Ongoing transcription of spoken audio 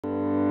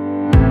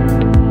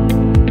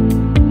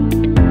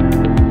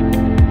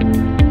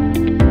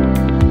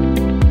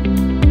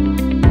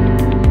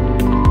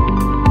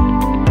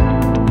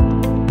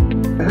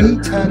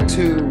turn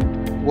to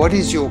what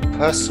is your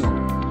personal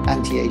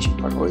anti-aging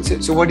protocol?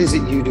 So what is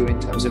it you do in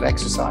terms of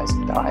exercise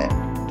and diet?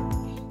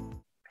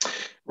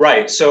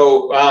 Right.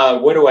 So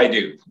what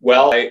do?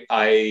 Well,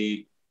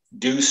 I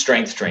do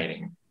strength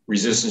training,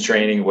 resistance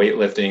training,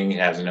 weightlifting. It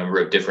has a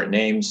number of different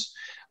names.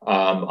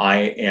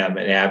 I am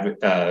an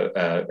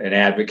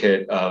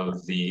advocate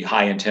of the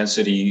high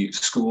intensity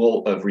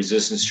school of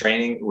resistance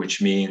training,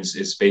 which means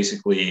it's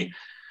basically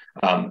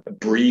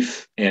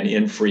brief and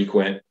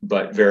infrequent,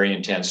 but very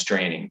intense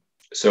training.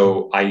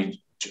 So I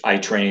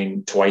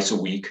train twice a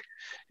week,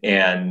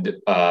 and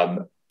my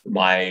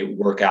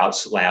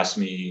workouts last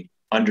me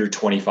under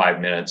 25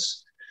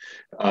 minutes.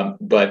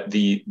 But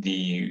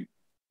the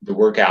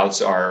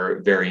workouts are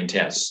very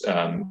intense.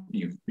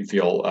 You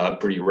feel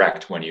pretty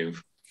wrecked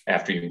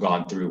after you've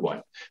gone through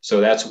one.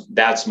 So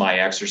that's my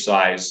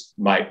exercise.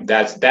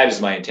 That is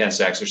my intense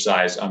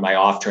exercise. On my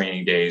off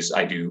training days,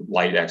 I do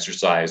light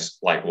exercise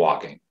like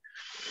walking.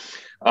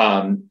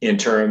 In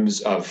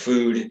terms of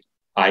food,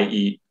 I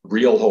eat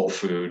real whole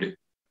food.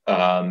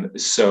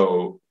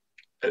 So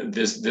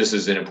this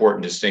is an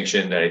important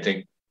distinction that I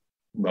think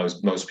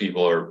most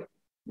people are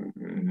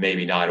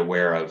maybe not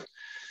aware of.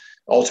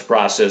 Ultra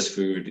processed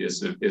food is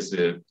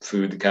the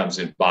food that comes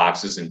in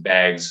boxes and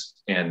bags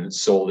and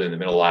sold in the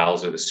middle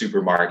aisles of the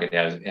supermarket.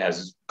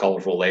 Has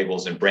colorful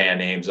labels and brand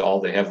names,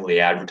 all the heavily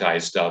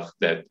advertised stuff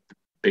that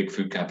big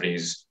food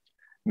companies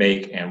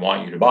make and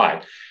want you to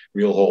buy.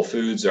 Real whole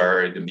foods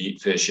are the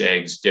meat, fish,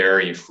 eggs,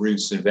 dairy,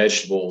 fruits, and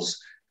vegetables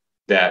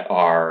that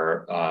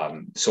are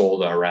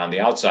sold around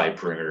the outside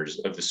perimeters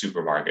of the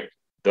supermarket.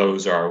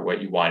 Those are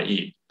what you want to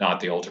eat, not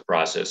the ultra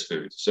processed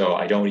foods. So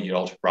I don't eat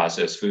ultra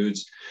processed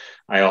foods.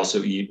 I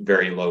also eat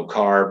very low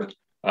carb,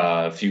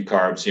 a few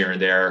carbs here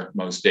and there,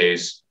 most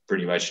days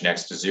pretty much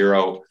next to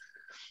zero.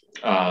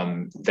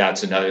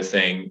 That's another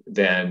thing.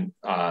 Then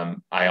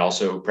I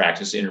also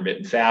practice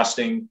intermittent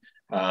fasting,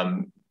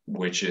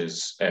 which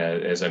is,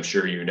 as I'm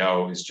sure you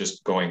know, is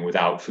just going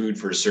without food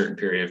for a certain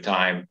period of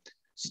time.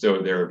 So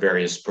there are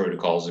various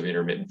protocols of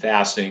intermittent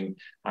fasting.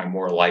 I'm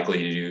more likely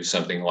to do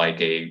something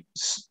like a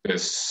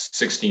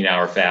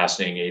 16-hour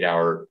fasting,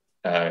 8-hour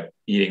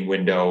eating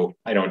window.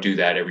 I don't do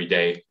that every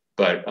day,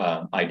 but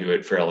I do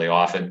it fairly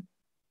often.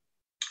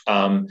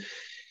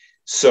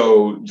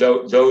 So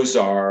those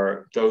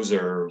are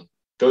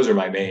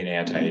my main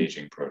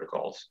anti-aging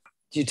protocols.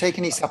 Do you take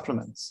any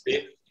supplements?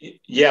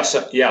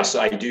 Yes,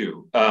 I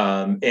do.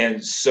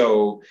 And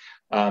so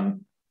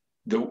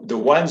the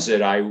ones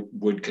that I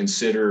would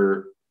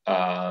consider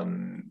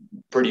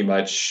pretty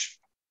much,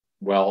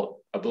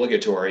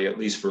 obligatory, at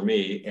least for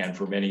me and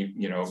for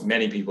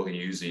many people who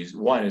use these.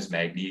 One is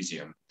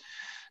magnesium.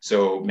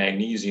 So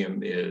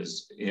magnesium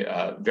is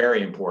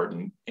very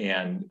important,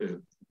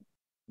 and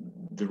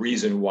the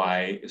reason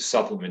why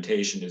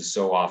supplementation is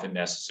so often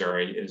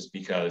necessary is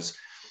because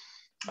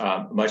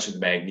much of the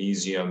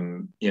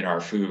magnesium in our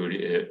food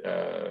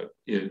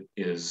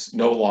is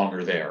no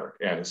longer there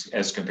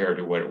as compared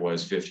to what it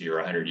was 50 or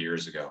 100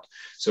 years ago.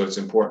 So it's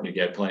important to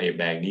get plenty of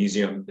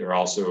magnesium. There are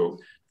also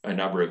a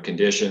number of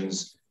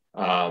conditions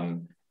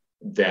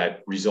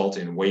that result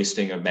in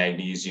wasting of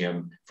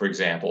magnesium. For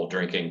example,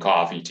 drinking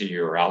coffee, tea,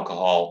 or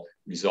alcohol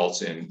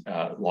results in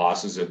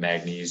losses of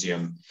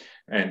magnesium.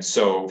 And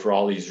so for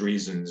all these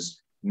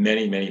reasons,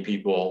 many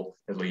people,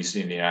 at least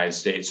in the United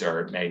States,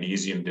 are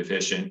magnesium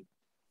deficient.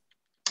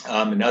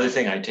 Another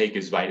thing I take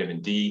is vitamin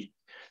D.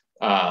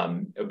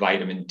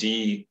 Vitamin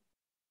D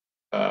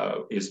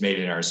is made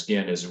in our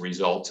skin as a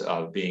result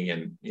of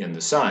being in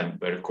the sun.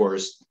 But of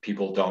course,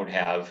 people don't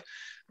have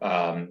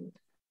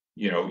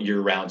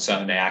year-round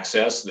sun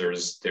access. There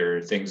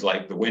are things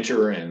like the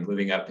winter and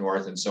living up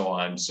north and so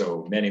on.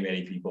 So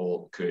many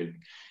people could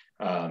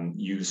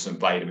use some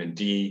vitamin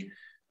D.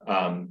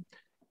 I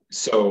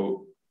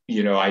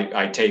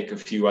take a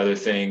few other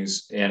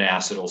things,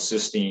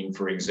 N-acetylcysteine,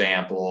 for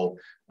example.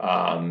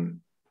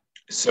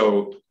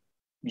 So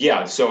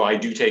I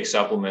do take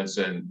supplements,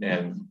 and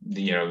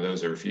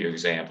those are a few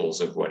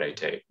examples of what I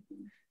take.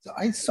 So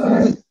I saw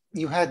that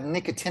you had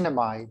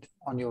nicotinamide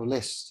on your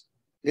list.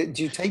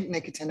 Do you take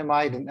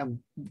nicotinamide, and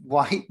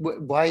why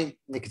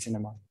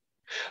nicotinamide?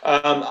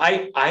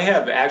 I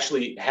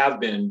have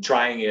been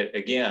trying it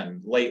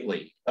again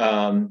lately.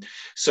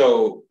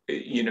 So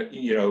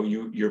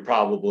you're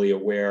probably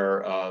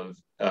aware of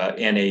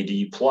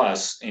NAD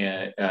plus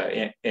and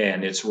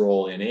its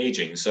role in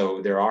aging.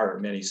 So there are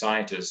many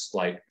scientists,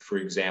 like, for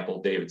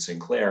example, David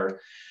Sinclair,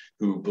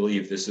 who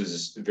believe this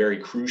is very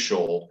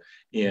crucial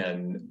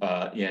in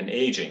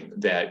aging,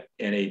 that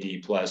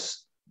NAD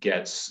plus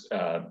gets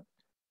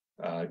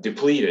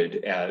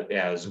depleted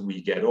as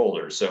we get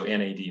older. So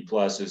NAD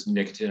plus is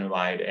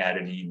nicotinamide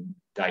adenine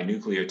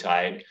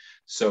dinucleotide.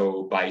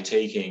 So by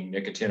taking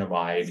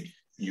nicotinamide,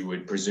 you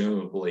would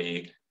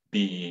presumably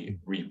be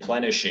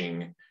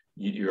replenishing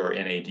your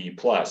NAD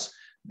plus.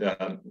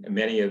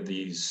 Many of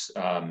these,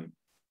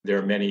 there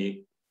are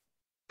many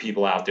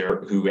people out there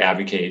who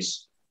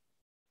advocates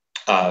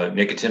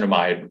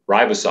nicotinamide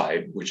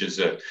riboside, which is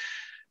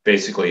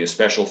basically a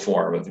special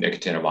form of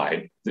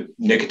nicotinamide.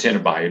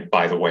 Nicotinamide,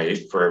 by the way,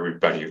 for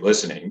everybody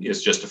listening,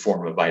 is just a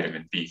form of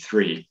vitamin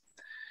B3.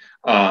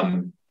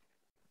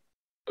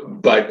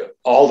 But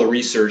all the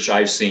research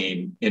I've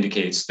seen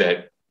indicates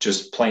that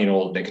just plain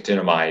old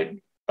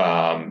nicotinamide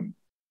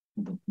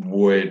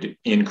would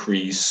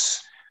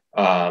increase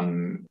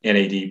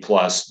NAD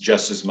plus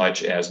just as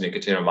much as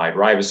nicotinamide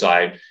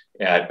riboside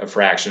at a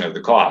fraction of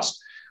the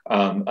cost.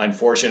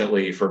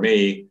 Unfortunately for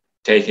me,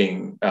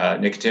 taking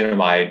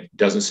nicotinamide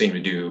doesn't seem to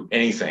do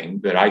anything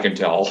that I can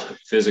tell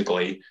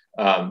physically,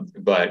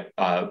 but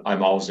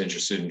I'm always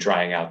interested in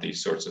trying out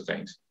these sorts of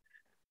things.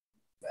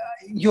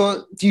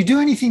 Do you do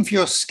anything for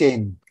your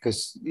skin?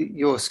 Because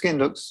your skin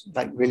looks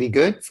like really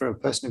good for a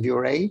person of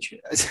your age.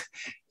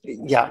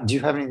 Yeah, do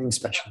you have anything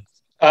special?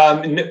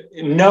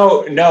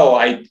 No,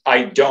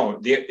 I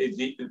don't.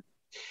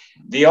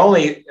 The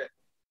only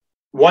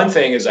one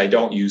thing is I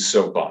don't use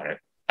soap on it.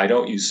 I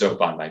don't use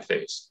soap on my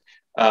face.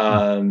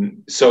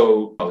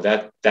 So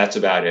that's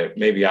about it.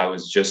 Maybe I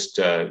was just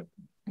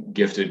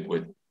gifted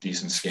with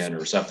decent skin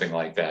or something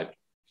like that.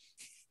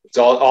 It's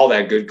all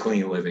that good,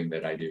 clean living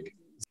that I do.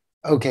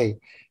 Okay,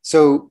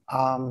 so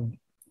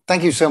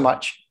thank you so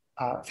much.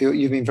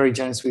 You've been very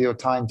generous with your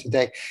time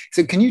today.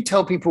 So can you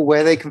tell people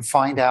where they can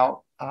find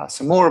out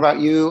some more about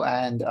you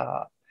and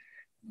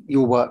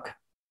your work?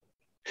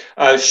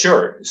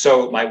 Sure.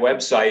 So my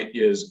website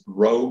is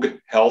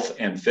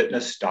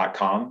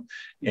roguehealthandfitness.com.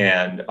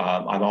 And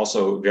I'm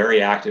also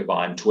very active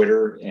on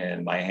Twitter,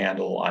 and my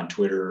handle on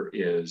Twitter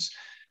is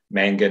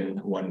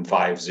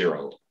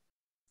Mangan150.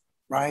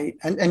 Right.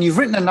 And you've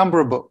written a number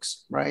of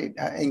books, right?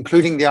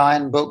 Including the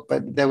Iron book,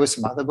 but there were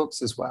some other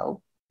books as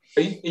well.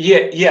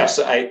 Yes,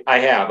 I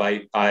have.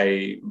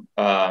 I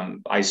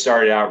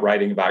started out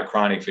writing about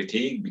chronic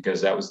fatigue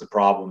because that was the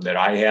problem that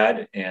I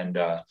had. And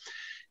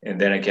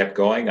then I kept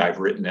going. I've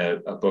written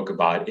a book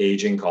about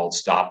aging called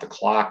Stop the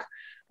Clock.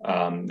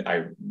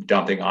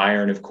 Dumping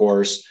iron, of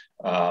course.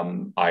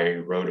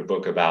 I wrote a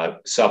book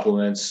about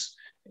supplements,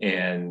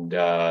 and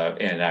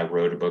I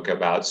wrote a book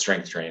about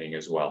strength training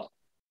as well.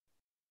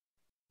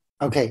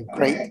 Okay,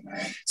 great.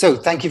 So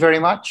thank you very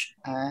much,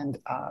 and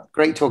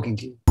great talking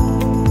to you.